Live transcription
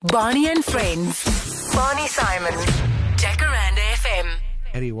Barney and Friends. Barney Simon. Jacaranda FM.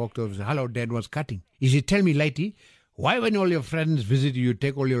 Harry walked over and said, "Hello, Dad was cutting." He said, "Tell me, lady, why when all your friends visit you,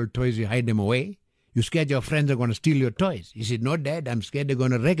 take all your toys, you hide them away? You scared your friends are going to steal your toys?" He said, "No, Dad, I'm scared they're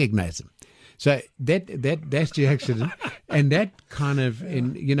going to recognize them." So that's the accident. And that kind of,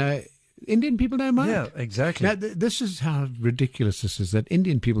 Indian people don't mind. Yeah, exactly. Now, this is how ridiculous this is, that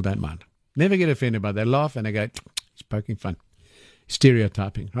Indian people don't mind. Never get offended by it. They laugh and they go, "It's poking fun."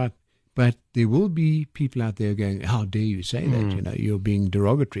 Stereotyping, right? But there will be people out there going, "How dare you say that? You're being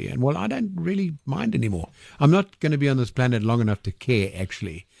derogatory." And well, I don't really mind anymore. I'm not going to be on this planet long enough to care,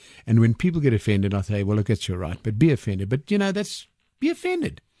 actually. And when people get offended, I say, well, look, it's your right, but be offended. But, be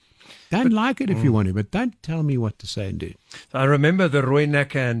offended. Don't like it if you want to, but don't tell me what to say and do. I remember the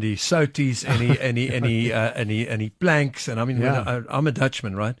Rooinekke and the Soties and he planks. And I mean, I'm a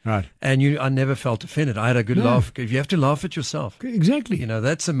Dutchman, right? Right. And I never felt offended. I had a good laugh. You have to laugh at yourself. Exactly.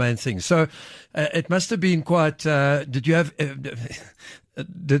 That's the main thing. So it must have been quite, did you have...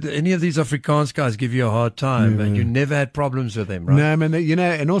 did any of these Afrikaans guys give you a hard time? And you never had problems with them, right? No, man.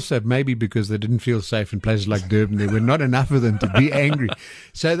 And also maybe because they didn't feel safe in places like Durban, there were not enough of them to be angry,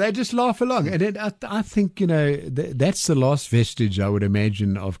 so they just laugh along. And I think that's the last vestige, I would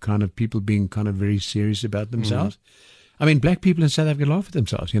imagine, of kind of people being kind of very serious about themselves. I mean, black people in South Africa laugh at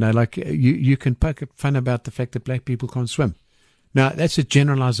themselves. Like you can poke fun about the fact that black people can't swim. Now that's a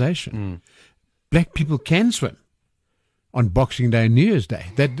generalization. Black people can swim on Boxing Day and New Year's Day.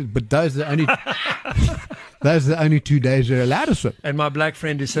 But those are the only 2 days they're allowed to swim. And my black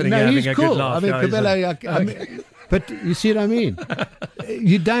friend is sitting here having a good laugh. But you see what I mean?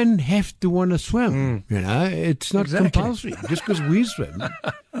 You don't have to want to swim. It's not compulsory. Just because we swim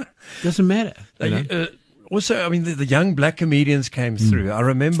doesn't matter. Also, I mean, the young black comedians came through. I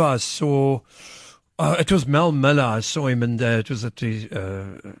remember I saw, it was Mel Miller. I saw him, and it was at the...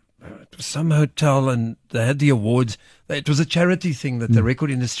 it was some hotel, and they had the awards. It was a charity thing that the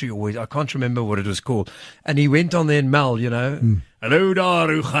record industry always, I can't remember what it was called. And he went on there and Mel, "Hello daar,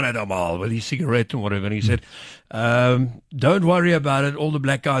 hoe gaan het allemaal?" with his cigarette and whatever. And he said, "Don't worry about it. All the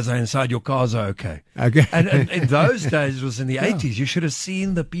black guys are inside. Your cars are okay." Okay. And in those days, it was in the 80s. You should have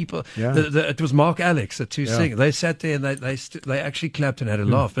seen the people. Yeah. It was Mark Alex, the two singers. They sat there and they actually clapped and had a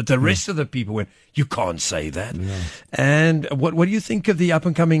laugh. But the rest of the people went, "You can't say that." Yeah. And what do you think of the up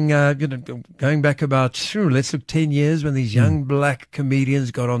and coming, going back about, let's look 10 years, when these young black comedians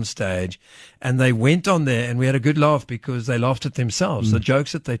got on stage and they went on there, and we had a good laugh because they laughed at themselves, the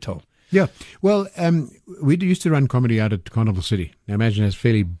jokes that they told. Yeah. Well, we used to run comedy out at Carnival City. Now imagine it's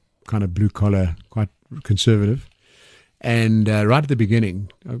fairly kind of blue collar, quite conservative. And right at the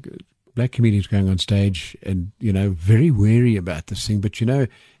beginning, black comedians going on stage and, very wary about this thing. But,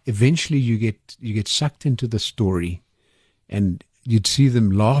 eventually you get sucked into the story, and you'd see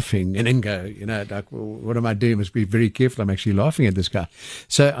them laughing and then go, like, well, what am I doing? I must be very careful. I'm actually laughing at this guy.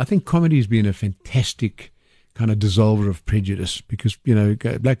 So I think comedy has been a fantastic kind of dissolver of prejudice, because,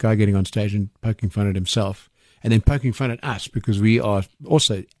 a black guy getting on stage and poking fun at himself and then poking fun at us because we are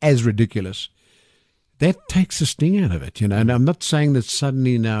also as ridiculous, that takes the sting out of it, And I'm not saying that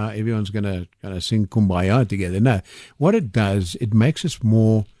suddenly now everyone's going to sing Kumbaya together. No. What it does, it makes us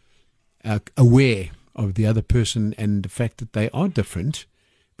more aware of the other person and the fact that they are different,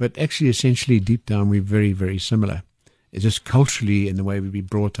 but actually essentially deep down we're very, very similar. It's just culturally, in the way we've been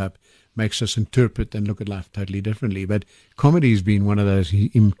brought up, makes us interpret and look at life totally differently. But comedy has been one of those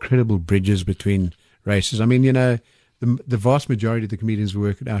incredible bridges between races. I mean, the vast majority of the comedians who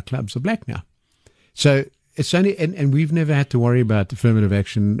work at our clubs are black now. So it's only, and we've never had to worry about affirmative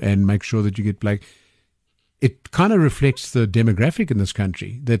action and make sure that you get black. It kind of reflects the demographic in this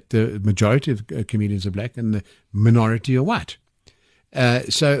country, that the majority of comedians are black and the minority are white.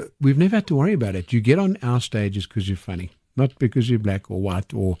 So we've never had to worry about it. You get on our stages because you're funny, not because you're black or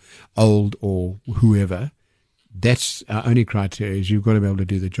white or old or whoever. That's our only criteria, is you've got to be able to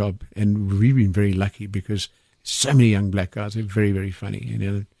do the job. And we've been very lucky because so many young black guys are very, very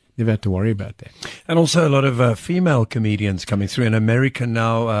funny. Never had to worry about that. And also a lot of female comedians coming through. In America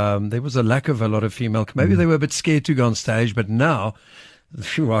now, there was a lack of a lot of female. Maybe they were a bit scared to go on stage, but now,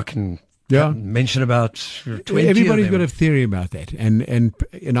 I can mention about 20 Everybody's of them. got a theory about that.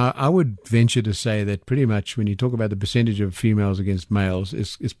 And I would venture to say that pretty much when you talk about the percentage of females against males,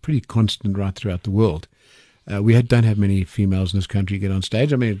 it's pretty constant right throughout the world. We don't have many females in this country get on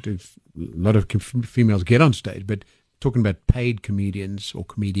stage. I mean, a lot of females get on stage, but talking about paid comedians or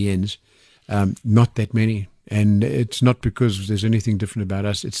comedians, not that many. And it's not because there's anything different about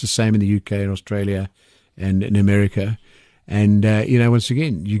us. It's the same in the UK and Australia and in America. And, once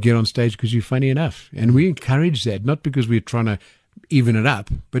again, you get on stage because you're funny enough. And we encourage that, not because we're trying to even it up.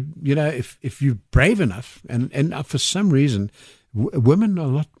 But, if you're brave enough, and for some reason, women are a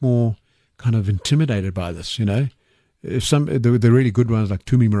lot more kind of intimidated by this, the really good ones like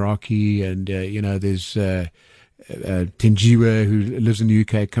Tumi Meraki and, there's Tenjiwa, who lives in the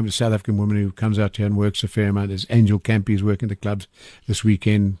UK, a South African woman who comes out here and works a fair amount. There's Angel Campy, who's working the clubs this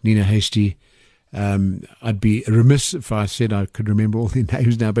weekend, Nina Hasty. I'd be remiss if I said I could remember all their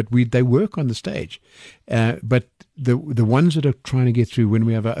names now, but they work on the stage. But the ones that are trying to get through, when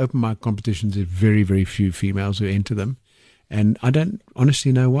we have our open mic competitions, there's very, very few females who enter them. And I don't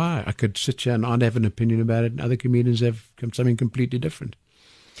honestly know why. I could sit here and I'd have an opinion about it, and other comedians have something completely different.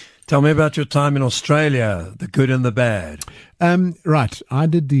 Tell me about your time in Australia, the good and the bad. Right. I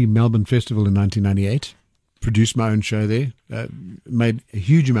did the Melbourne Festival in 1998, produced my own show there, made a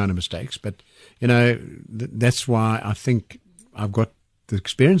huge amount of mistakes, but, that's why I think I've got the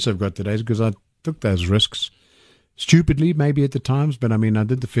experience I've got today, is because I took those risks. Stupidly, maybe at the times, but I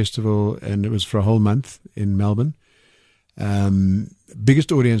did the festival and it was for a whole month in Melbourne.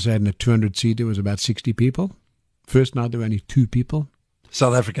 Biggest audience I had in a 200-seater was about 60 people. First night there were only 2 people.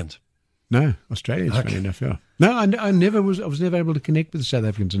 South Africans? No, Australians, funny enough, yeah. No, I was never able to connect with the South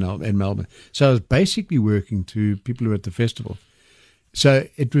Africans in Melbourne. So I was basically working to people who were at the festival. So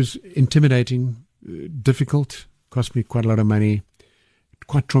it was intimidating, difficult, cost me quite a lot of money,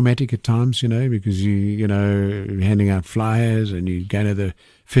 quite traumatic at times, because you're handing out flyers and you go to the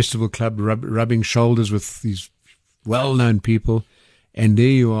festival club rubbing shoulders with these well-known people, and there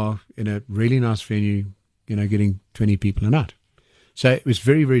you are in a really nice venue, getting 20 people a night. So it was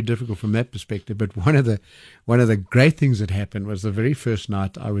very, very difficult from that perspective. But one of the great things that happened was the very first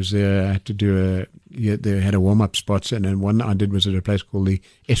night I was there, I had to do they had a warm-up spots, and then one I did was at a place called the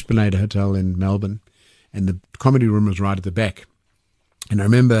Esplanade Hotel in Melbourne, and the comedy room was right at the back. And I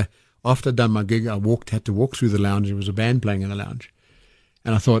remember after I'd done my gig, I had to walk through the lounge. There was a band playing in the lounge.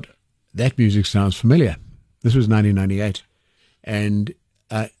 And I thought, that music sounds familiar. This was 1998. And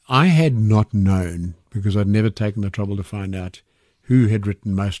I had not known, because I'd never taken the trouble to find out who had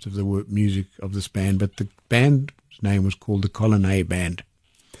written most of the music of this band, but the band's name was called the Colin Hay Band.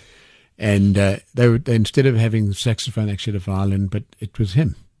 And they instead of having the saxophone, actually had a violin, but it was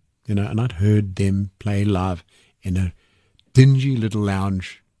him, and I'd heard them play live in a dingy little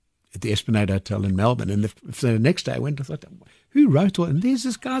lounge at the Esplanade Hotel in Melbourne. And the next day I went, I thought, who wrote all? And there's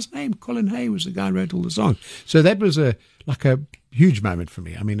this guy's name, Colin Hay was the guy who wrote all the songs. So that was a huge moment for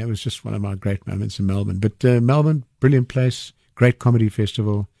me. It was just one of my great moments in Melbourne. But Melbourne, brilliant place, great comedy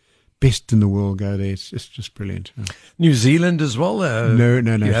festival, best in the world. Go there. It's just brilliant. New Zealand as well? No.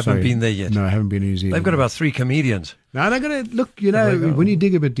 You haven't been there yet? No, I haven't been to New Zealand. They've got about 3 comedians. Now they're going to look, when you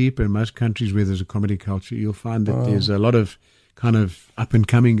dig a bit deeper in most countries where there's a comedy culture, you'll find that there's a lot of kind of up and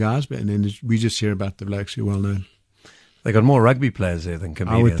coming guys, and then we just hear about the blokes who are well known. They got more rugby players there than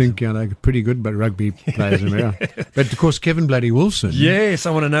comedians. I would think, they're pretty good, but rugby players. But of course, Kevin Bloody Wilson. Yes, I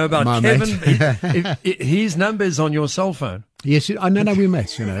want to know about Kevin. Mate. His number is on your cell phone. Yes, I know we're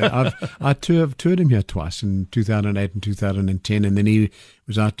mates. I've toured him here twice in 2008 and 2010, and then he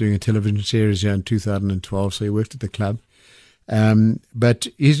was out doing a television series here in 2012. So he worked at the club. But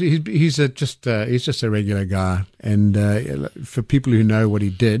he's just a regular guy, and for people who know what he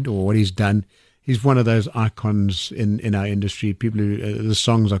did or what he's done, he's one of those icons in our industry. People who the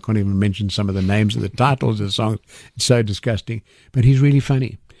songs, I can't even mention some of the names of the titles of the songs. It's so disgusting, but he's really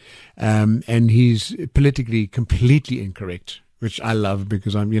funny, and he's politically completely incorrect, which I love,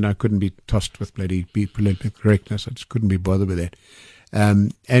 because I couldn't be tossed with bloody political correctness. I just couldn't be bothered with that.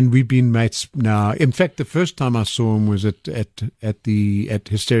 And we've been mates now. In fact, the first time I saw him was at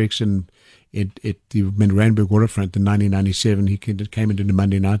Hysterics at the Randburg Waterfront in 1997. He came into the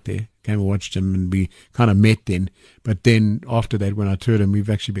Monday night there, came and watched him, and we kind of met then. But then after that, when I toured him, we've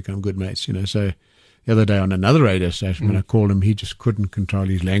actually become good mates, So the other day on another radio station, when I called him, he just couldn't control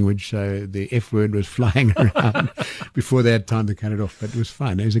his language. So the F word was flying around before they had time to cut it off. But it was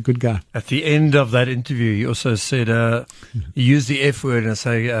fine. He's a good guy. At the end of that interview, you also said, you used the F word, and I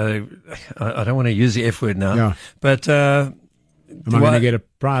say, I don't want to use the F word now, but am I going to get a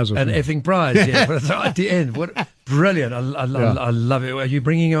prize? Or an effing prize, yeah. But at the end, what brilliant! I love it. Are you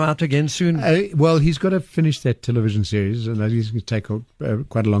bringing him out again soon? Well, he's got to finish that television series, and he's going to take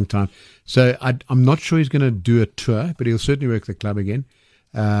quite a long time. So I'm not sure he's going to do a tour, but he'll certainly work the club again.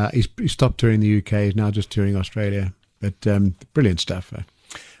 He stopped touring the UK. He's now just touring Australia. But brilliant stuff.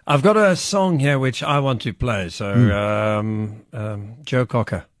 I've got a song here which I want to play. So Joe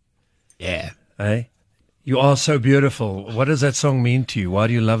Cocker. Yeah. Hey? You Are So Beautiful. What does that song mean to you? Why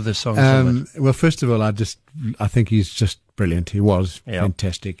do you love this song so much? Well, first of all, I think he's just brilliant. He was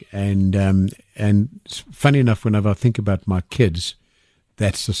fantastic. And it's funny enough, whenever I think about my kids,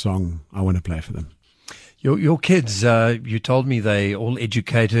 that's the song I want to play for them. Your kids, you told me they all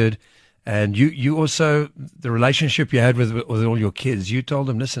educated, and you also, the relationship you had with all your kids, you told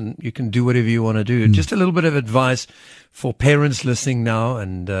them, listen, you can do whatever you want to do. Just a little bit of advice for parents listening now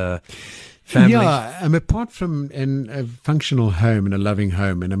and families. Yeah, apart from a functional home and a loving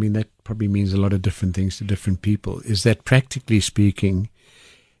home, and I mean that probably means a lot of different things to different people, is that practically speaking,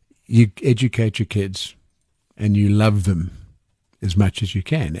 you educate your kids and you love them as much as you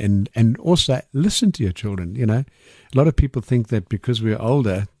can, and also listen to your children. You know, a lot of people think that because we're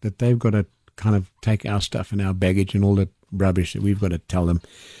older that they've got to kind of take our stuff and our baggage and all that rubbish that we've got to tell them.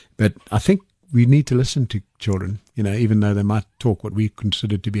 But I think we need to listen to children, you know, even though they might talk what we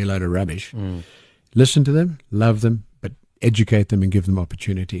consider to be a load of rubbish. Listen to them, love them, but educate them and give them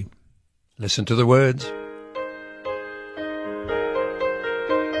opportunity. Listen to the words.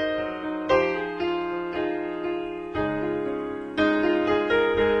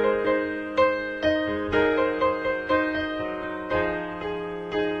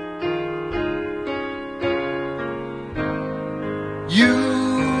 You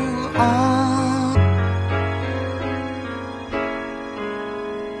are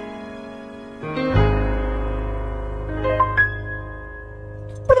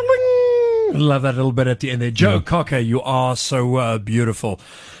love that little bit at the end there. Joe Cocker, you are so beautiful.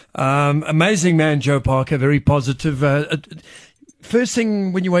 Amazing man, Joe Parker, very positive. First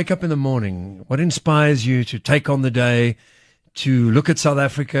thing when you wake up in the morning, what inspires you to take on the day, to look at South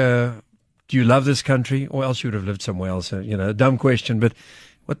Africa? Do you love this country, or else you would have lived somewhere else? You know, a dumb question, but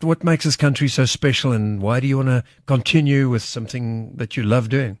what makes this country so special, and why do you want to continue with something that you love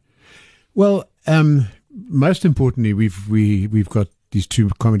doing? Well, most importantly, we've got these two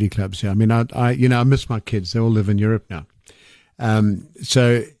comedy clubs here. I mean, I miss my kids. They all live in Europe now.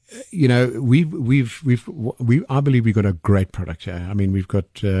 So, you know, I believe we've got a great product here. I mean, we've got,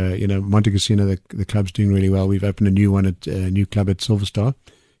 Monte Casino, the club's doing really well. We've opened a new club at Silver Star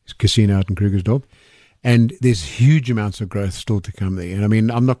Casino out in Krugersdorp. And there's huge amounts of growth still to come there. And I mean,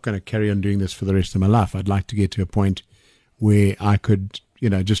 I'm not going to carry on doing this for the rest of my life. I'd like to get to a point where I could, you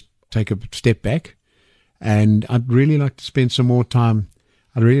know, just take a step back. And I'd really like to spend some more time.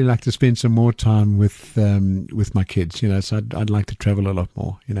 I'd really like to spend some more time with my kids, you know. So I'd like to travel a lot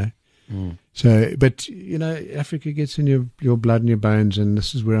more, you know. So, but you know, Africa gets in your blood and your bones, and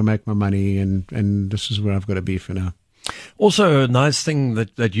this is where I make my money, and this is where I've got to be for now. Also, a nice thing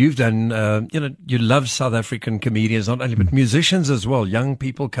that you've done, you love South African comedians, not only, but musicians as well, young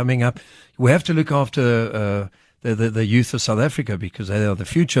people coming up. We have to look after the youth of South Africa because they are the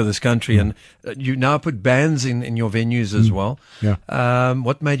future of this country. And you now put bands in your venues as well. Yeah.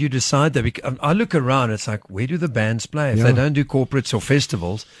 What made you decide that? Because I look around, it's like, where do the bands play? If they don't do corporates or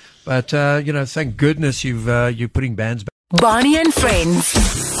festivals. But, thank goodness you're putting bands back. Barney and Friends.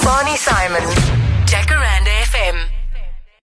 Barney Simon. Jacaranda